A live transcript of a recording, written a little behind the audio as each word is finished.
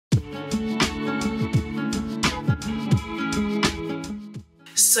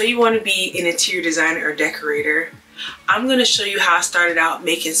So you want to be an interior designer or decorator? I'm going to show you how I started out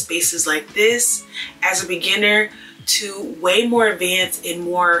making spaces like this as a beginner to way more advanced and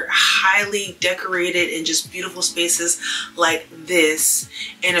more highly decorated and just beautiful spaces like this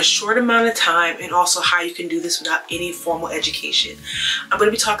in a short amount of time, and also how you can do this without any formal education. I'm going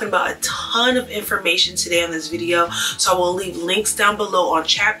to be talking about a ton of information today on this video, so I will leave links down below on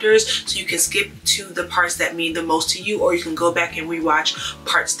chapters so you can skip to the parts that mean the most to you, or you can go back and rewatch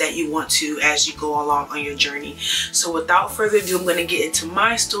parts that you want to as you go along on your journey. So without further ado, I'm going to get into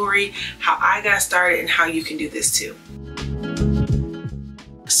my story, how I got started, and how you can do this too.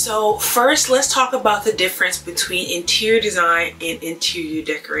 So first, let's talk about the difference between interior design and interior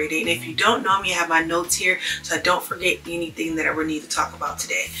decorating. And if you don't know me, I have my notes here so I don't forget anything that I would need to talk about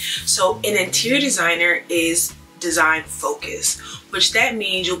today. So an interior designer is design focused, which that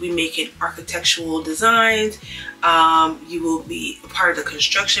means you'll be making architectural designs, you will be a part of the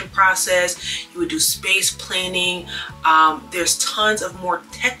construction process, you would do space planning. There's tons of more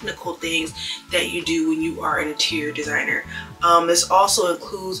technical things that you do when you are an interior designer. This also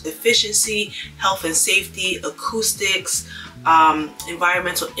includes efficiency, health and safety, acoustics,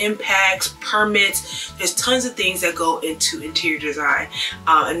 environmental impacts, permits. There's tons of things that go into interior design,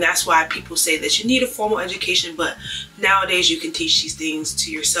 and that's why people say that you need a formal education, but nowadays you can teach these things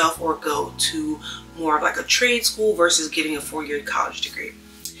to yourself or go to more of like a trade school versus getting a 4-year college degree.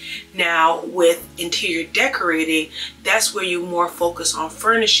 Now with interior decorating, that's where you more focus on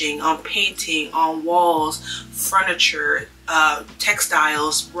furnishing, on painting, on walls, furniture,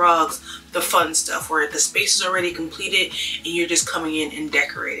 textiles, rugs, the fun stuff where the space is already completed and you're just coming in and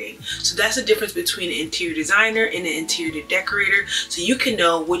decorating. So that's the difference between an interior designer and an interior decorator, so you can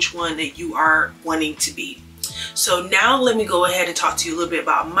know which one that you are wanting to be. So now let me go ahead and talk to you a little bit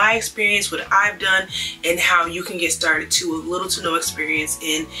about my experience, what I've done, and how you can get started to a little to no experience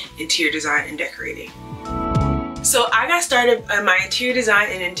in interior design and decorating. So I got started on my interior design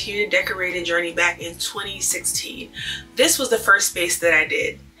and interior decorating journey back in 2016. This was the first space that I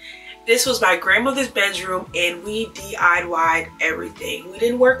did. This was my grandmother's bedroom, and we DIY'd everything. We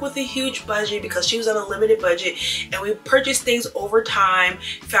didn't work with a huge budget because she was on a limited budget, and we purchased things over time,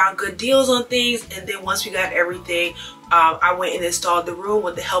 found good deals on things, and then once we got everything, I went and installed the room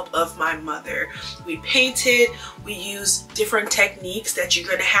with the help of my mother. We painted, we used different techniques that you're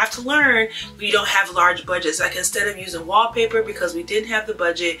gonna have to learn when you don't have large budgets. Like instead of using wallpaper, because we didn't have the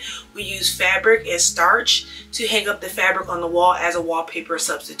budget, we used fabric and starch to hang up the fabric on the wall as a wallpaper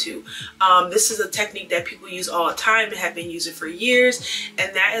substitute. This is a technique that people use all the time and have been using for years,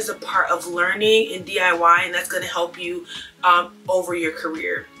 and that is a part of learning and DIY, and that's gonna help you over your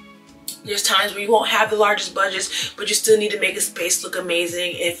career. There's times where you won't have the largest budgets, but you still need to make a space look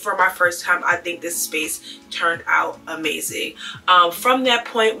amazing. And for my first time, I think this space turned out amazing. From that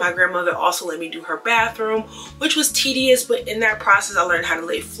point, my grandmother also let me do her bathroom, which was tedious, but in that process, I learned how to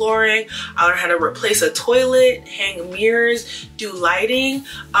lay flooring. I learned how to replace a toilet, hang mirrors, do lighting.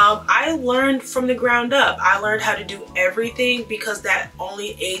 I learned from the ground up. I learned how to do everything because that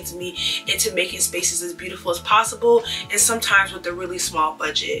only aids me into making spaces as beautiful as possible, and sometimes with a really small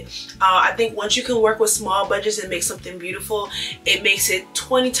budget. I think once you can work with small budgets and make something beautiful, it makes it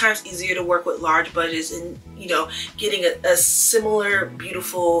 20 times easier to work with large budgets and, you know, getting a similar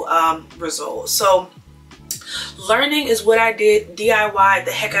beautiful result. So learning is what I did. DIY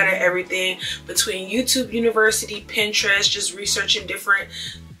the heck out of everything between YouTube University, Pinterest, just researching different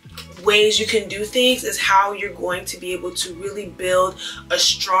ways you can do things is how you're going to be able to really build a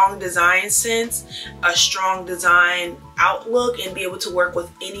strong design sense, a strong design outlook, and be able to work with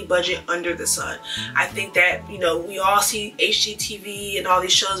any budget under the sun. I think that, you know, we all see HGTV and all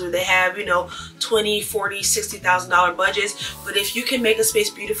these shows where they have, you know, $20,000, $40,000, $60,000 budgets, but if you can make a space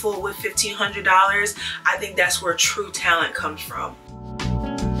beautiful with $1,500, I think that's where true talent comes from.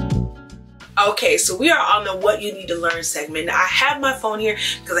 Okay, so we are on the what you need to learn segment. Now, I have my phone here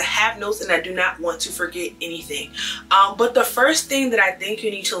because I have notes and I do not want to forget anything. But the first thing that I think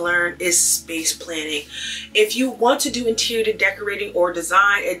you need to learn is space planning. If you want to do interior decorating or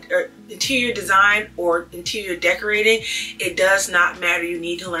design, or interior design or interior decorating, it does not matter. You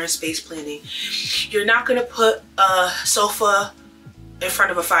need to learn space planning. You're not going to put a sofa in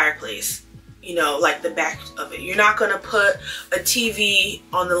front of a fireplace, you know, like the back of it. You're not going to put a TV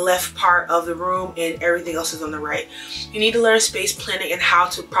on the left part of the room and everything else is on the right. You need to learn space planning and how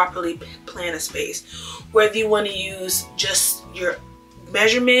to properly plan a space. Whether you want to use just your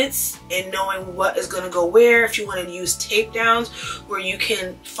measurements and knowing what is going to go where. If you want to use tape downs where you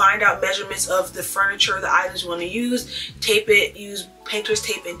can find out measurements of the furniture, the items you want to use, tape it, use painter's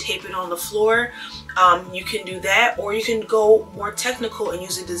tape and tape it on the floor. You can do that, or you can go more technical and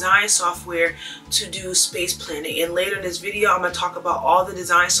use a design software to do space planning. And later in this video, I'm going to talk about all the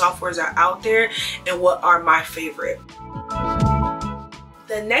design softwares that are out there and what are my favorite.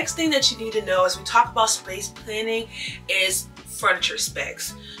 The next thing that you need to know as we talk about space planning is furniture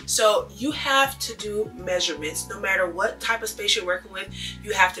specs. So you have to do measurements. No matter what type of space you're working with,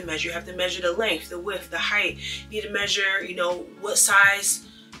 you have to measure. You have to measure the length, the width, the height. You need to measure, you know, what size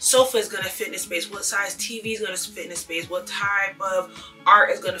sofa is going to fit in the space, what size TV is going to fit in the space, what type of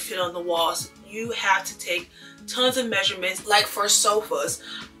art is going to fit on the walls. You have to take tons of measurements. Like for sofas,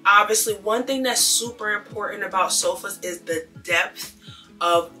 obviously one thing that's super important about sofas is the depth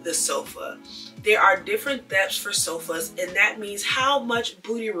of the sofa. There are different depths for sofas, and that means how much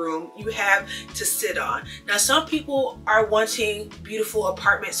booty room you have to sit on. Now, some people are wanting beautiful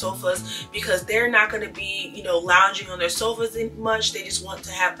apartment sofas because they're not going to be, you know, lounging on their sofas much. They just want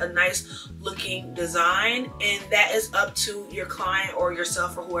to have a nice looking design, and that is up to your client or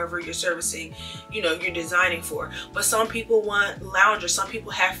yourself or whoever you're servicing, you know, you're designing for. But some people want loungers. Some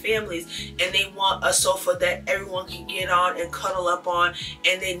people have families and they want a sofa that everyone can get on and cuddle up on,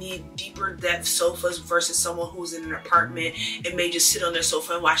 and they need deeper depth sofas versus someone who's in an apartment and may just sit on their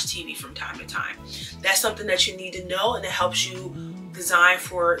sofa and watch TV from time to time. That's something that you need to know, and it helps you design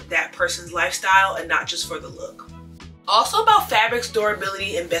for that person's lifestyle and not just for the look. Also about fabrics,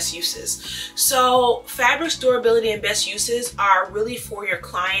 durability, and best uses. So fabrics, durability, and best uses are really for your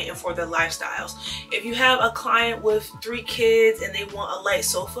client and for their lifestyles. If you have a client with 3 kids and they want a light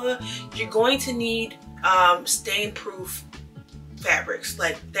sofa, you're going to need stain-proof fabrics.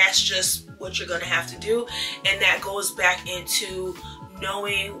 Like, that's just what you're going to have to do, and that goes back into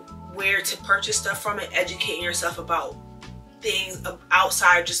knowing where to purchase stuff from and educating yourself about things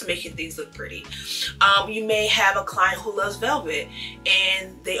outside just making things look pretty. You may have a client who loves velvet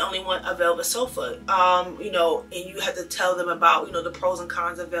and they only want a velvet sofa, you know, and you have to tell them about, you know, the pros and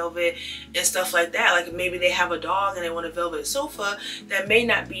cons of velvet and stuff like that. Like maybe they have a dog and they want a velvet sofa. That may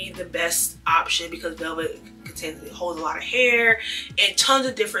not be the best option because velvet holds a lot of hair and tons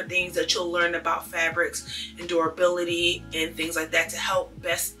of different things that you'll learn about fabrics and durability and things like that to help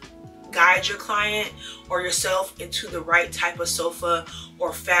best guide your client or yourself into the right type of sofa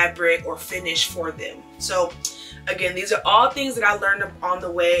or fabric or finish for them. So again, these are all things that I learned on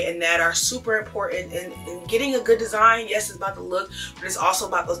the way and that are super important in getting a good design. Yes, it's about the look, but it's also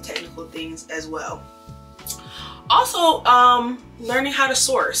about those technical things as well. Also, learning how to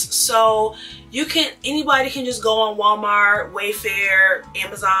source. So anybody can just go on Walmart, Wayfair,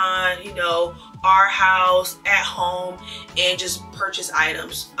 Amazon, you know, Our House, At Home, and just purchase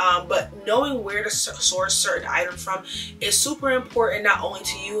items. But knowing where to source certain items from is super important, not only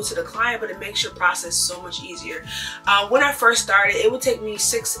to you, to the client, but it makes your process so much easier. When I first started, it would take me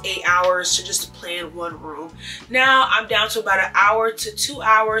 6-8 hours to just plan one room. Now I'm down to about 1 hour to 2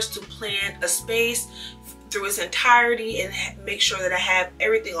 hours to plan a space through its entirety and make sure that I have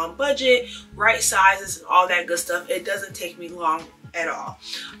everything on budget, right sizes, and all that good stuff. It doesn't take me long at all.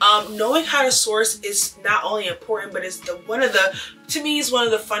 Knowing how to source is not only important, but it's to me, it's one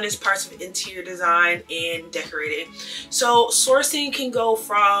of the funnest parts of interior design and decorating. So sourcing can go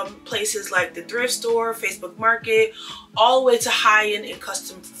from places like the thrift store, Facebook Market, all the way to high-end and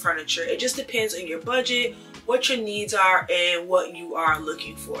custom furniture. It just depends on your budget, what your needs are, and what you are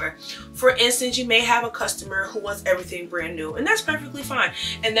looking for. For instance, you may have a customer who wants everything brand new, and that's perfectly fine.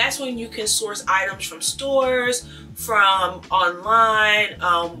 And that's when you can source items from stores, from online,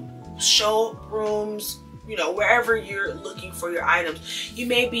 showrooms, you know, wherever you're looking for your items. You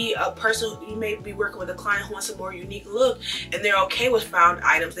may be a person, you may be working with a client who wants a more unique look and they're okay with found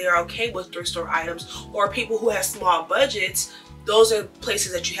items, they are okay with thrift store items, or people who have small budgets. Those are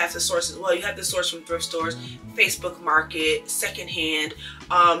places that you have to source as well. You have to source from thrift stores, Facebook Market, secondhand.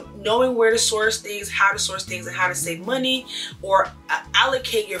 Knowing where to source things, how to source things, and how to save money or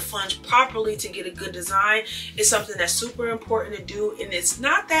allocate your funds properly to get a good design is something that's super important to do. And it's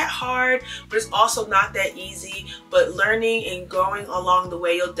not that hard, but it's also not that easy. But learning and growing along the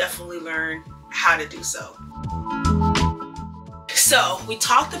way, you'll definitely learn how to do so. So we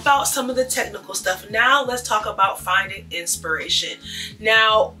talked about some of the technical stuff. Now let's talk about finding inspiration.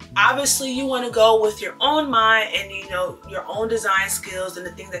 Now, obviously you want to go with your own mind and your own design skills and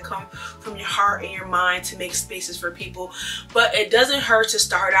the things that come from your heart and your mind to make spaces for people. But it doesn't hurt to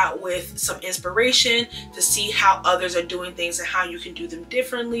start out with some inspiration to see how others are doing things and how you can do them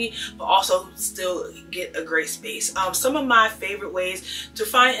differently, but also still get a great space. Some of my favorite ways to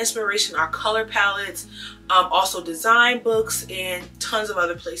find inspiration are color palettes, also design books, and tons of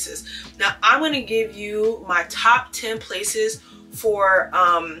other places. Now I'm going to give you my top 10 places for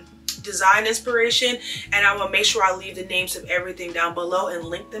design inspiration, and I will make sure I leave the names of everything down below and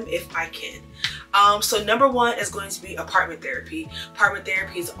link them if I can. So number one is going to be Apartment Therapy. Apartment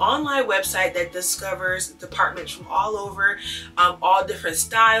Therapy is an online website that discovers departments from all over, all different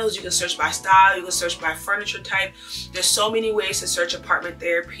styles. You can search by style, you can search by furniture type. There's so many ways to search Apartment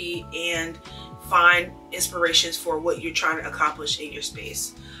Therapy and find inspirations for what you're trying to accomplish in your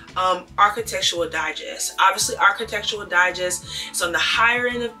space. Architectural Digest. Obviously Architectural Digest is on the higher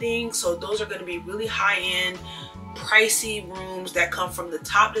end of things, so those are going to be really high-end, pricey rooms that come from the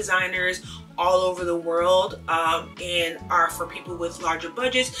top designers all over the world, and are for people with larger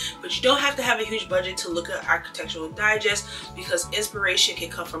budgets. But you don't have to have a huge budget to look at Architectural Digest, because inspiration can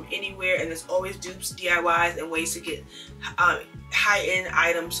come from anywhere, and there's always dupes, DIYs, and ways to get high-end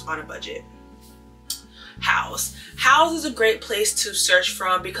items on a budget. House is a great place to search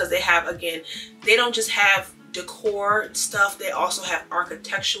from, because they have, again, they don't just have decor stuff, they also have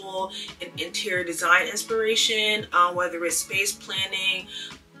architectural and interior design inspiration, whether it's space planning,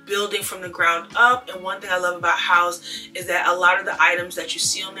 building from the ground up. And one thing I love about House is that a lot of the items that you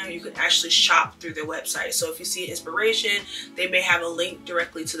see on there, you can actually shop through their website. So if you see inspiration, they may have a link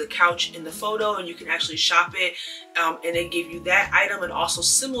directly to the couch in the photo, and you can actually shop it, and they give you that item and also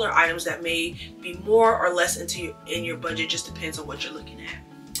similar items that may be more or less in your budget, just depends on what you're looking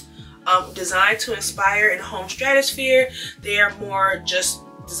at. Design to Inspire and Home Stratosphere, they are more just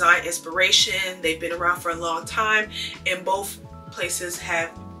design inspiration. They've been around for a long time, and both places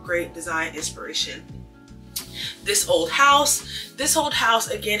have great design inspiration. This Old House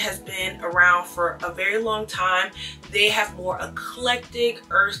again has been around for a very long time. They have more eclectic,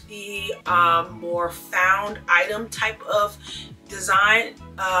 earthy, more found item type of design,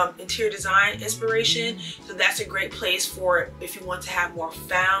 interior design inspiration. So that's a great place for if you want to have more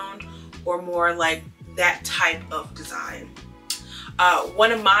found or more like that type of design.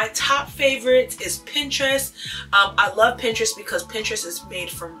 One of my top favorites is Pinterest. I love Pinterest because Pinterest is made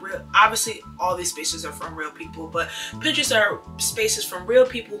from real, obviously all these spaces are from real people, but Pinterest are spaces from real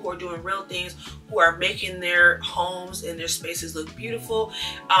people who are doing real things, who are making their homes and their spaces look beautiful.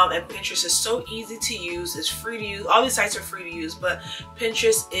 And Pinterest is so easy to use, it's free to use. All these sites are free to use, but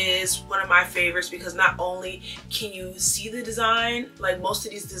Pinterest is one of my favorites because not only can you see the design, like most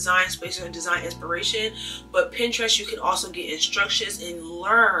of these design spaces are design inspiration, but Pinterest you can also get instructions and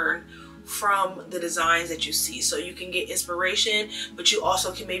learn from the designs that you see. So you can get inspiration, but you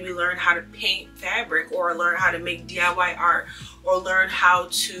also can maybe learn how to paint fabric, or learn how to make DIY art, or learn how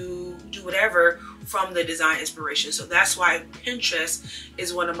to do whatever from the design inspiration. So that's why Pinterest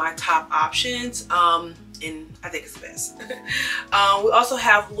is one of my top options, and I think it's the best. We also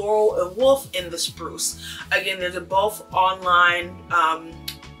have Laurel and Wolf and The Spruce. Again, they're both online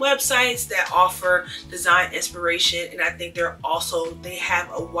websites that offer design inspiration, and I think they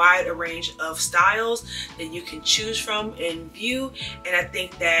have a wide range of styles that you can choose from and view, and I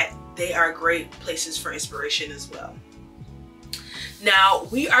think that they are great places for inspiration as well. Now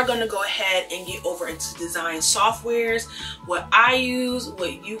we are going to go ahead and get over into design softwares, what I use,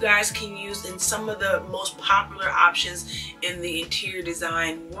 what you guys can use, and some of the most popular options in the interior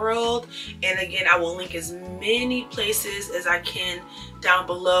design world. And again, I will link as many places as I can down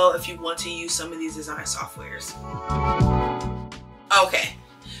below if you want to use some of these design softwares. Okay.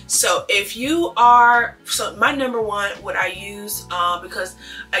 So if you are, so my number one, what I use, because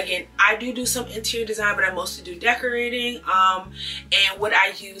again, I do some interior design, but I mostly do decorating. And what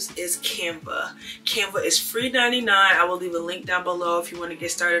I use is Canva. Canva is free $99. I will leave a link down below if you want to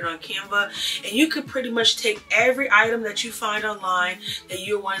get started on Canva. And you could pretty much take every item that you find online that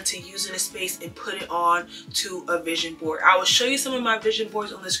you're wanting to use in a space and put it on to a vision board. I will show you some of my vision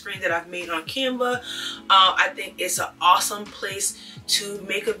boards on the screen that I've made on Canva. I think it's an awesome place to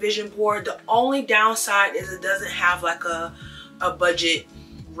make a vision board. The only downside is it doesn't have like a budget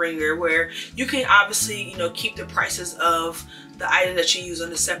ringer where you can obviously, you know, keep the prices of the item that you use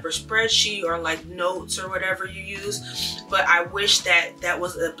on a separate spreadsheet or like notes or whatever you use. But I wish that that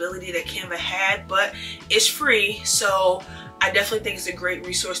was the ability that Canva had, but it's free. So I definitely think it's a great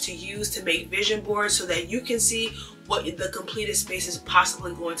resource to use to make vision boards so that you can see what the completed space is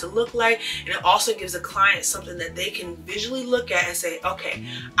possibly going to look like. And it also gives the client something that they can visually look at and say, okay,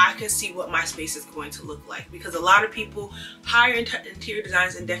 I can see what my space is going to look like. Because a lot of people hire interior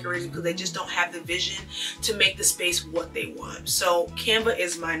designers and decorators because they just don't have the vision to make the space what they want. So Canva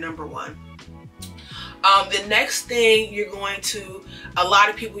is my number one. The next thing a lot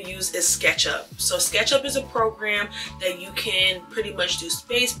of people use is SketchUp. So SketchUp is a program that you can pretty much do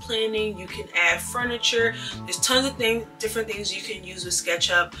space planning. You can add furniture. There's tons of different things you can use with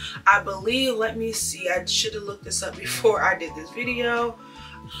SketchUp. I believe, let me see, I should have looked this up before I did this video.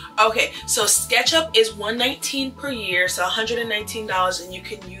 Okay, so SketchUp is $119 per year, so $119, and you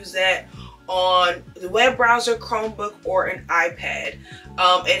can use that on the web browser, Chromebook, or an iPad.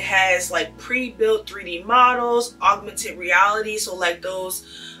 It has like pre-built 3D models, augmented reality, so like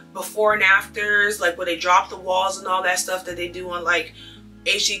those before and afters, like where they drop the walls and all that stuff that they do on like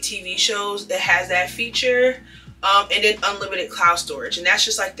HGTV shows, that has that feature. And then unlimited cloud storage, and that's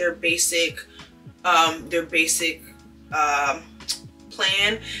just like their basic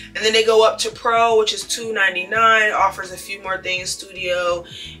plan. And then they go up to Pro, which is $299, offers a few more things, Studio,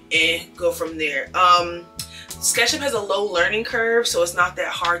 and go from there. SketchUp has a low learning curve, so it's not that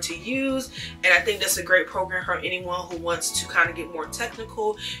hard to use, and I think that's a great program for anyone who wants to kind of get more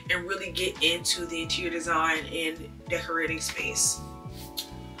technical and really get into the interior design and decorating space.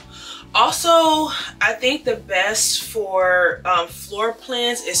 Also, I think the best for floor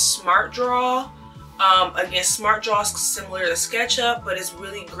plans is SmartDraw. Again, SmartDraw is similar to SketchUp, but it's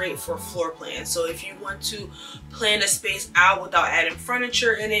really great for floor plans. So if you want to plan a space out without adding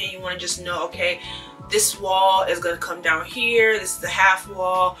furniture in it, and you want to just know, okay, this wall is going to come down here, this is the half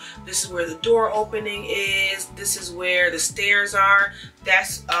wall, this is where the door opening is, this is where the stairs are,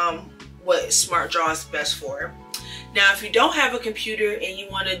 that's what SmartDraw is best for. Now, if you don't have a computer and you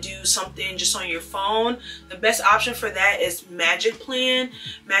want to do something just on your phone, the best option for that is MagicPlan.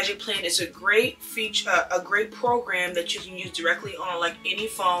 MagicPlan is a great feature, a great program that you can use directly on like any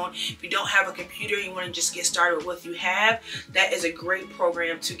phone. If you don't have a computer, you want to just get started with what you have, that is a great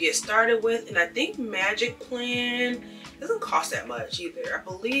program to get started with. And I think MagicPlan doesn't cost that much either. I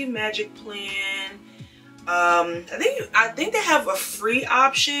believe MagicPlan, I think they have a free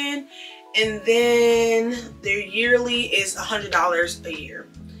option, and then their yearly is $100 a year.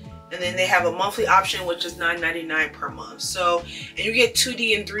 And then they have a monthly option, which is $9.99 per month. So, and you get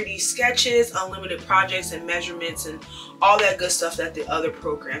 2D and 3D sketches, unlimited projects and measurements, and all that good stuff that the other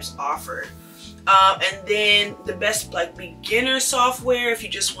programs offer. And then the best like beginner software, if you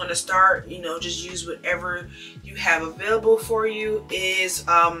just want to start, you know, just use whatever you have available for you, is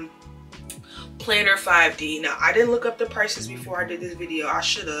Planner 5D. Now, I didn't look up the prices before I did this video. I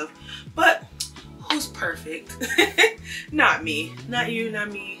should have, but who's perfect? Not me, not you,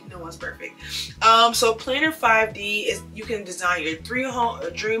 not me. No one's perfect. So Planner 5D is, you can design your dream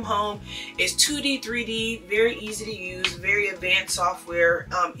home. It's 2D, 3D, very easy to use, very advanced software,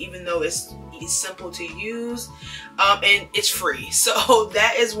 even though it's simple to use, and it's free. So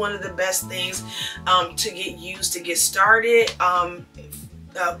that is one of the best things to get used to get started.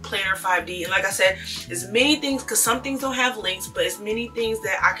 Planner 5D, and like I said, as many things, because some things don't have links, but as many things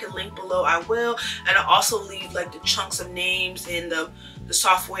that I can link below, I will. And I also leave like the chunks of names and the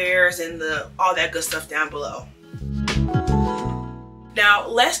softwares and all that good stuff down below. Now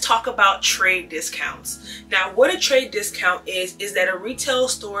let's talk about trade discounts. Now what a trade discount is that a retail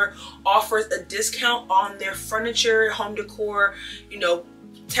store offers a discount on their furniture, home decor, you know,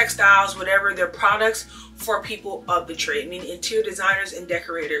 textiles, whatever, their products, for people of the trade, meaning interior designers and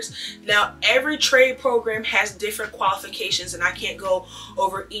decorators. Now, every trade program has different qualifications, and I can't go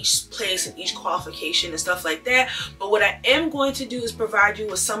over each place and each qualification and stuff like that. But what I am going to do is provide you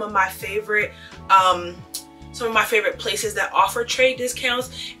with some of my favorite places that offer trade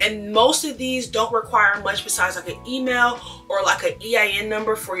discounts, and most of these don't require much besides like an email or like an EIN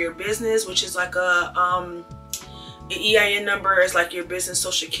number for your business, which is like an EIN number is like your business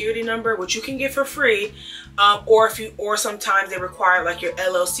social security number, which you can get for free, or sometimes they require like your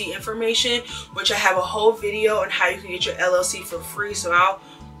LLC information, which I have a whole video on how you can get your LLC for free. So I'll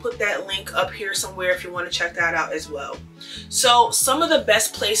put that link up here somewhere if you want to check that out as well. So some of the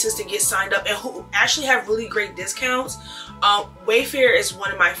best places to get signed up and who actually have really great discounts, Wayfair is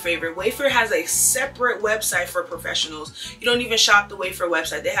one of my favorite. Wayfair has a separate website for professionals. You don't even shop the Wayfair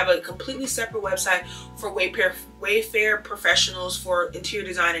website. They have a completely separate website for Wayfair professionals for interior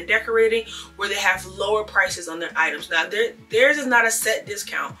design and decorating, where they have lower prices on their items. Now theirs is not a set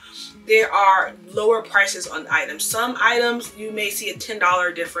discount. There are lower prices on items. Some items you may see a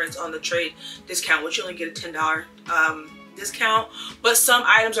 $10 difference on the trade discount, which you only get a $10 discount, but some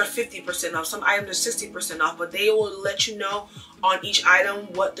items are 50% off, some items are 60% off, but they will let you know on each item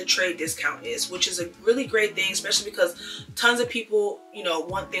what the trade discount is, which is a really great thing, especially because tons of people, you know,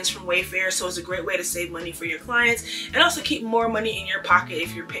 want things from Wayfair. So it's a great way to save money for your clients and also keep more money in your pocket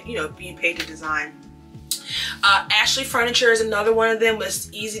if you're, you know, being paid to design. Ashley Furniture is another one of them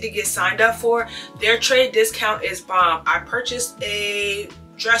that's easy to get signed up for. Their trade discount is bomb. I purchased a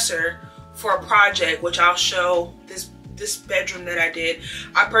dresser for a project, which I'll show this bedroom that I did.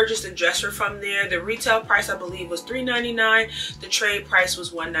 I purchased a dresser from there. The retail price, I believe, was $3.99. The trade price was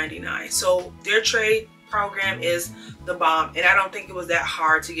 $1.99. So their trade program is the bomb, and I don't think it was that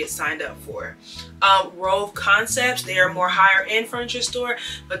hard to get signed up for. Rove Concepts, they are a more higher end furniture store,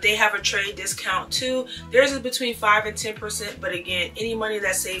 but they have a trade discount too. Theirs is between 5 and 10%, but again, any money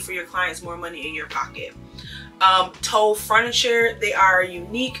that's saved for your clients, more money in your pocket. Toe Furniture, they are a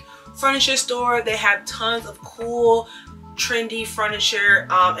unique furniture store. They have tons of cool trendy furniture,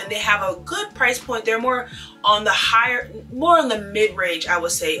 and they have a good price point. They're more on the mid-range, I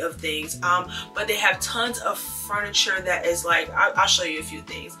would say, of things, but they have tons of furniture that is like, I'll show you a few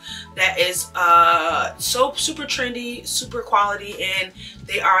things that is so super trendy, super quality, and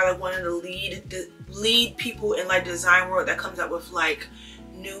they are like one of the lead people in like design world that comes up with like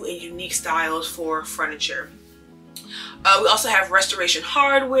new and unique styles for furniture. We also have Restoration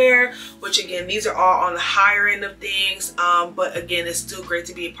Hardware, which again, these are all on the higher end of things, but again, it's still great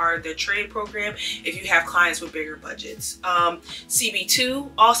to be a part of their trade program if you have clients with bigger budgets.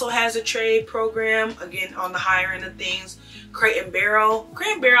 CB2 also has a trade program, again, on the higher end of things. Crate and Barrel.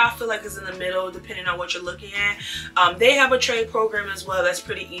 Crate and Barrel, I feel like, is in the middle depending on what you're looking at. They have a trade program as well that's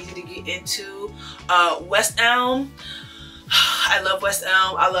pretty easy to get into. West Elm. I love West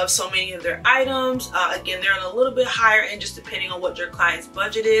Elm. I love so many of their items. Again, they're on a little bit higher end just depending on what your client's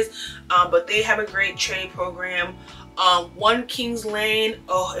budget is, but they have a great trade program. One Kings Lane.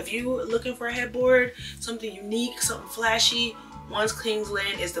 Oh, if you're looking for a headboard, something unique, something flashy, One Kings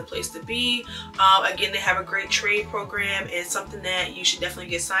Lane is the place to be. Again, they have a great trade program and something that you should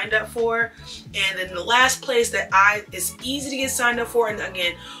definitely get signed up for. And then the last place that is easy to get signed up for, and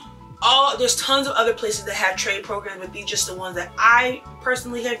again, there's tons of other places that have trade programs, but these are just the ones that I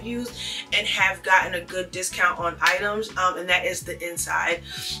personally have used and have gotten a good discount on items, and that is the Inside.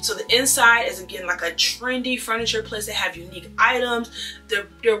 So the Inside is, again, like a trendy furniture place that have unique items.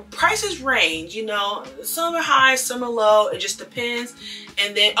 Their prices range, you know, some are high, some are low, it just depends.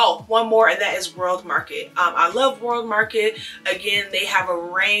 And then, oh, one more, and that is World Market. I love World Market. Again, they have a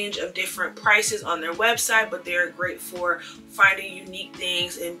range of different prices on their website, but they're great for finding unique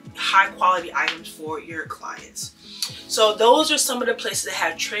things and high quality items for your clients. So those are some of the places that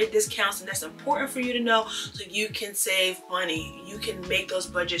have trade discounts, and that's important for you to know so you can save money. You can make those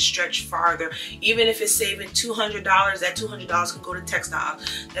budgets stretch farther. Even if it's saving $200, that $200 can go to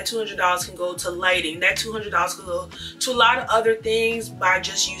textiles. That $200 can go to lighting. That $200 can go to a lot of other things by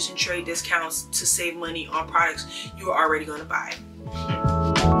just using trade discounts to save money on products you are already going to buy.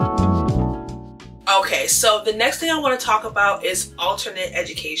 Okay, so the next thing I want to talk about is alternate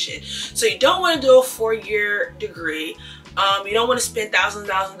education. So you don't want to do a 4-year degree. You don't want to spend thousands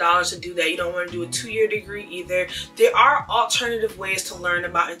of dollars to do that. You don't want to do a 2-year degree either. There are alternative ways to learn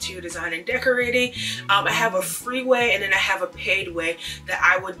about interior design and decorating. I have a free way and then I have a paid way that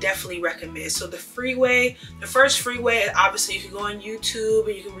I would definitely recommend. So the free way, the first free way, obviously you can go on YouTube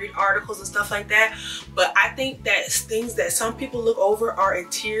and you can read articles and stuff like that. But I think that things that some people look over are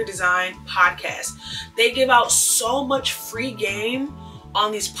interior design podcasts. They give out so much free game on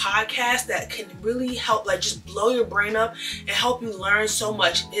these podcasts that can really help, like, just blow your brain up and help you learn so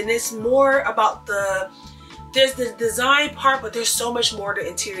much. And it's more about there's the design part, but there's so much more to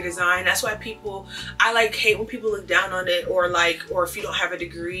interior design. That's why I hate when people look down on it, or if you don't have a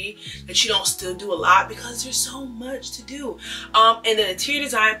degree, that you don't still do a lot, because there's so much to do. And the interior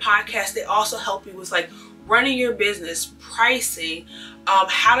design podcast, they also help you with like running your business, pricing,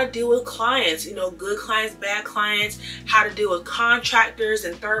 how to deal with clients, you know, good clients, bad clients, how to deal with contractors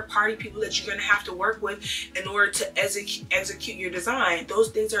and third-party people that you're going to have to work with in order to execute your design. Those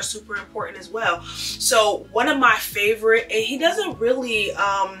things are super important as well. So one of my favorite, and he doesn't really,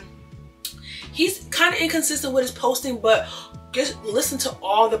 he's kind of inconsistent with his posting, but just listen to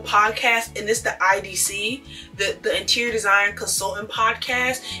all the podcasts, and it's the IDC, the Interior Design Consultant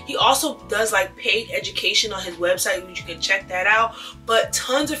podcast. He also does like paid education on his website, which you can check that out. But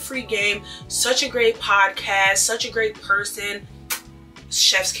tons of free game, such a great podcast, such a great person.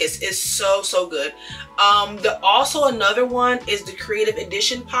 Chef's kiss. It's so good. Also another one is the Creative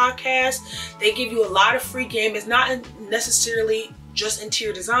Edition podcast. They give you a lot of free game. It's not necessarily just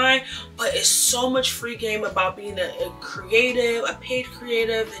interior design, but it's so much free game about being a creative, a paid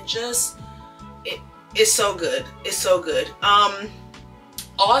creative, and just it's so good. It's so good.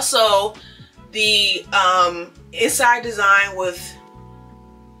 Also the inside design with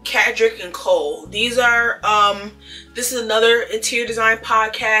Cadrick and Cole. These are this is another interior design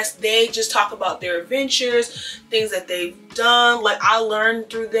podcast. They just talk about their adventures, things that they've done. Like I learned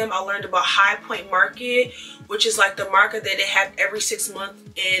through them, I learned about High Point Market, which is like the market that they have every 6 months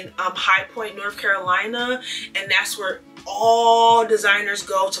in High Point, North Carolina, and that's where all designers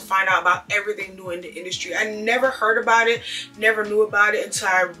go to find out about everything new in the industry. I never heard about it, never knew about it until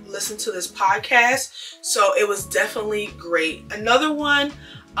I listened to this podcast, so it was definitely great. Another one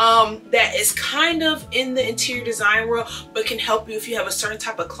that is kind of in the interior design world but can help you if you have a certain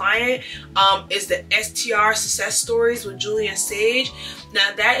type of client is the STR Success Stories with Julian Sage.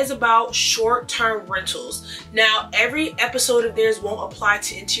 Now that is about short-term rentals. Now every episode of theirs won't apply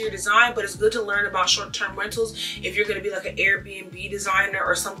to interior design, but it's good to learn about short-term rentals if you're going to be like an Airbnb designer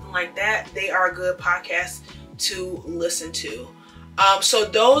or something like that. They are a good podcast to listen to. So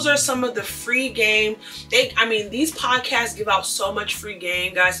those are some of the free game. I mean, these podcasts give out so much free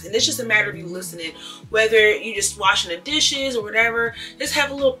game, guys, and it's just a matter of you listening. Whether you just washing the dishes or whatever, just have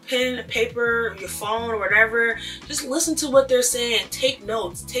a little pen and paper, your phone or whatever. Just listen to what they're saying. Take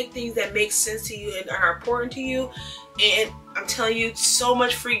notes. Take things that make sense to you and are important to you. And I'm telling you, so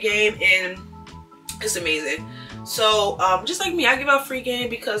much free game, and it's amazing. So just like me, I give out free game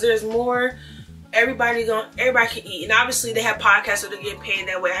because there's more. Everybody can eat, and obviously they have podcasts so they get paid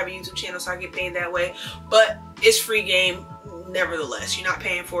that way. I have a YouTube channel so I get paid that way, but it's free game nevertheless. You're not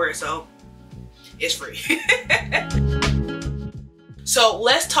paying for it, so it's free. So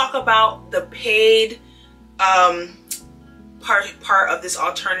let's talk about the paid part of this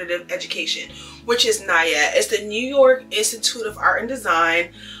alternative education, which is NIAD. It's the New York Institute of Art and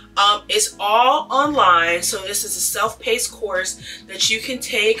Design. It's all online, so this is a self-paced course that you can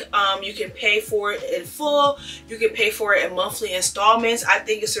take. You can pay for it in full, you can pay for it in monthly installments. I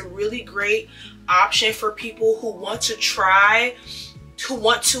think it's a really great option for people who want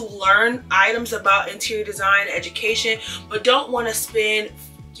to learn items about interior design education, but don't want to spend,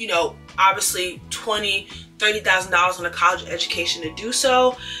 you know, obviously $20,000-$30,000 on a college education to do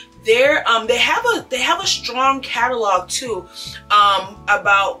so. They have a strong catalog too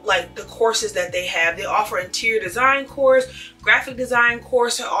about like the courses that they have. They offer interior design course, graphic design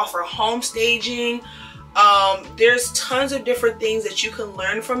course, they offer home staging. There's tons of different things that you can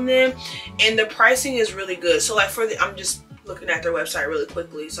learn from them, and the pricing is really good. So like I'm just looking at their website really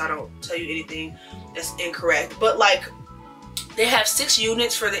quickly so I don't tell you anything that's incorrect, but like they have 6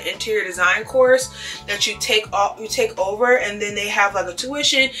 units for the interior design course that you take over, and then they have like a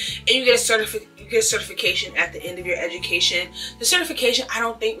tuition, and you get a certification at the end of your education. The certification I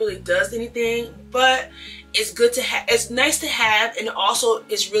don't think really does anything, but it's good to have. It's nice to have, and also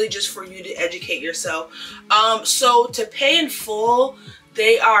it's really just for you to educate yourself. So to pay in full,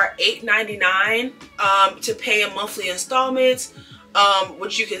 they are $8.99. To pay in monthly installments,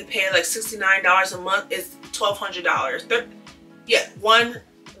 which you can pay like $69 a month, is $1,200. Yeah,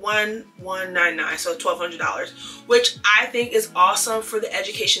 $1,199, so $1,200, which I think is awesome for the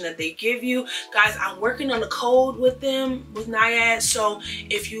education that they give you. Guys, I'm working on a code with them, with NIAD, so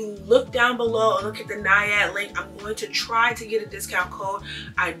if you look down below and look at the NIAD link, I'm going to try to get a discount code.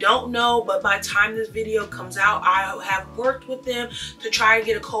 I don't know, but by the time this video comes out, I have worked with them to try to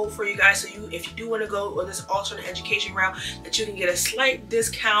get a code for you guys, so if you do want to go with this alternate education route, that you can get a slight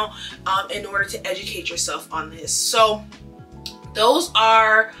discount in order to educate yourself on this. So those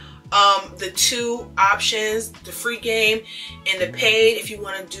are the 2 options, the free game and the paid, if you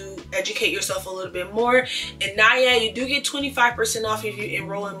want to educate yourself a little bit more. And NIAD, you do get 25% off if you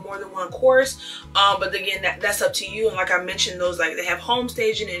enroll in more than 1 course, but again, that's up to you. And like I mentioned, those, like, they have home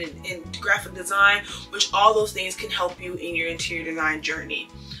staging and graphic design, which all those things can help you in your interior design journey.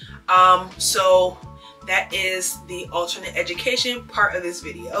 So that is the alternate education part of this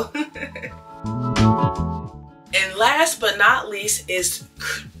video. And last but not least is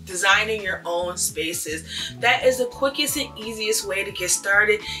designing your own spaces. That is the quickest and easiest way to get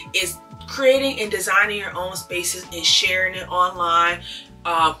started, is creating and designing your own spaces and sharing it online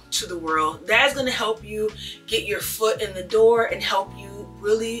to the world. That is going to help you get your foot in the door and help you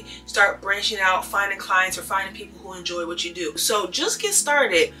really start branching out, finding clients or finding people who enjoy what you do. So just get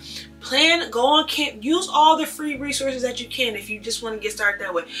started. Plan, go on Canva, use all the free resources that you can if you just want to get started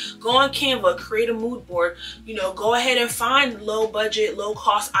that way. Go on Canva, create a mood board, you know, go ahead and find low budget, low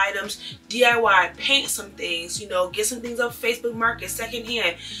cost items, DIY, paint some things, you know, get some things off Facebook Market,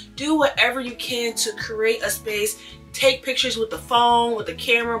 secondhand. Do whatever you can to create a space, take pictures with the phone, with the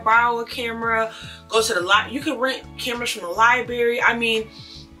camera, borrow a camera, go to the library. You can rent cameras from the library. I mean,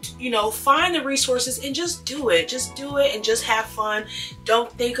 you know, find the resources and just do it. Just do it and just have fun.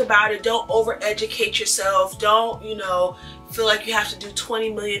 Don't think about it. Don't over-educate yourself. Don't, you know, feel like you have to do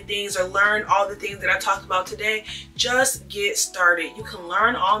 20 million things or learn all the things that I talked about today. Just get started. You can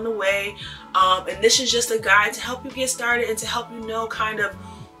learn on the way. And this is just a guide to help you get started and to help you know kind of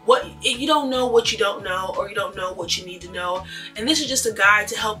what you don't know, what you don't know, or you don't know what you need to know. And this is just a guide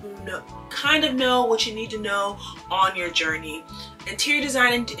to help you know, kind of know what you need to know on your journey. Interior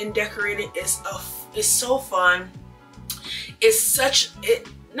design and decorating is so fun.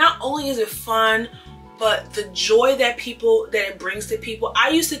 Not only is it fun, but the joy that it brings to people. I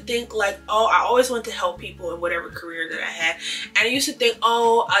used to think like, oh, I always want to help people in whatever career that I had. And I used to think,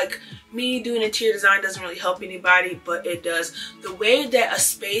 oh, like me doing interior design doesn't really help anybody, but it does. The way that a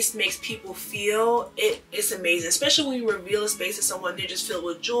space makes people feel, it's amazing. Especially when you reveal a space to someone, they're just filled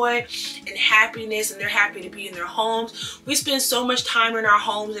with joy and happiness and they're happy to be in their homes. We spend so much time in our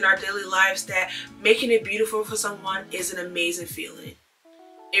homes and our daily lives that making it beautiful for someone is an amazing feeling.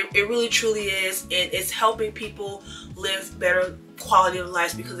 It really truly is, and it's helping people live better quality of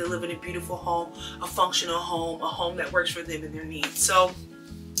lives because they live in a beautiful home, a functional home, a home that works for them and their needs. So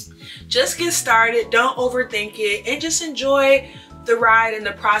just get started, don't overthink it, and just enjoy the ride and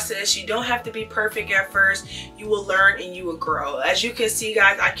the process. You don't have to be perfect at first. You will learn and you will grow. As you can see,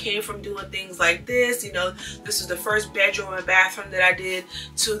 guys, I came from doing things like this. You know, this is the first bedroom and bathroom that I did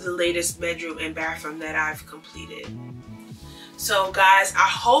to the latest bedroom and bathroom that I've completed. So guys, I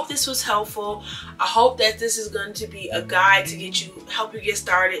hope this was helpful. I hope that this is going to be a guide to help you get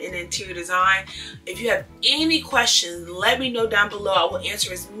started in interior design. If you have any questions, let me know down below. I will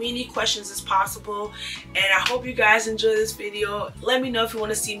answer as many questions as possible. And I hope you guys enjoy this video. Let me know if you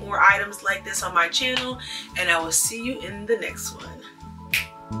want to see more items like this on my channel. And I will see you in the next one.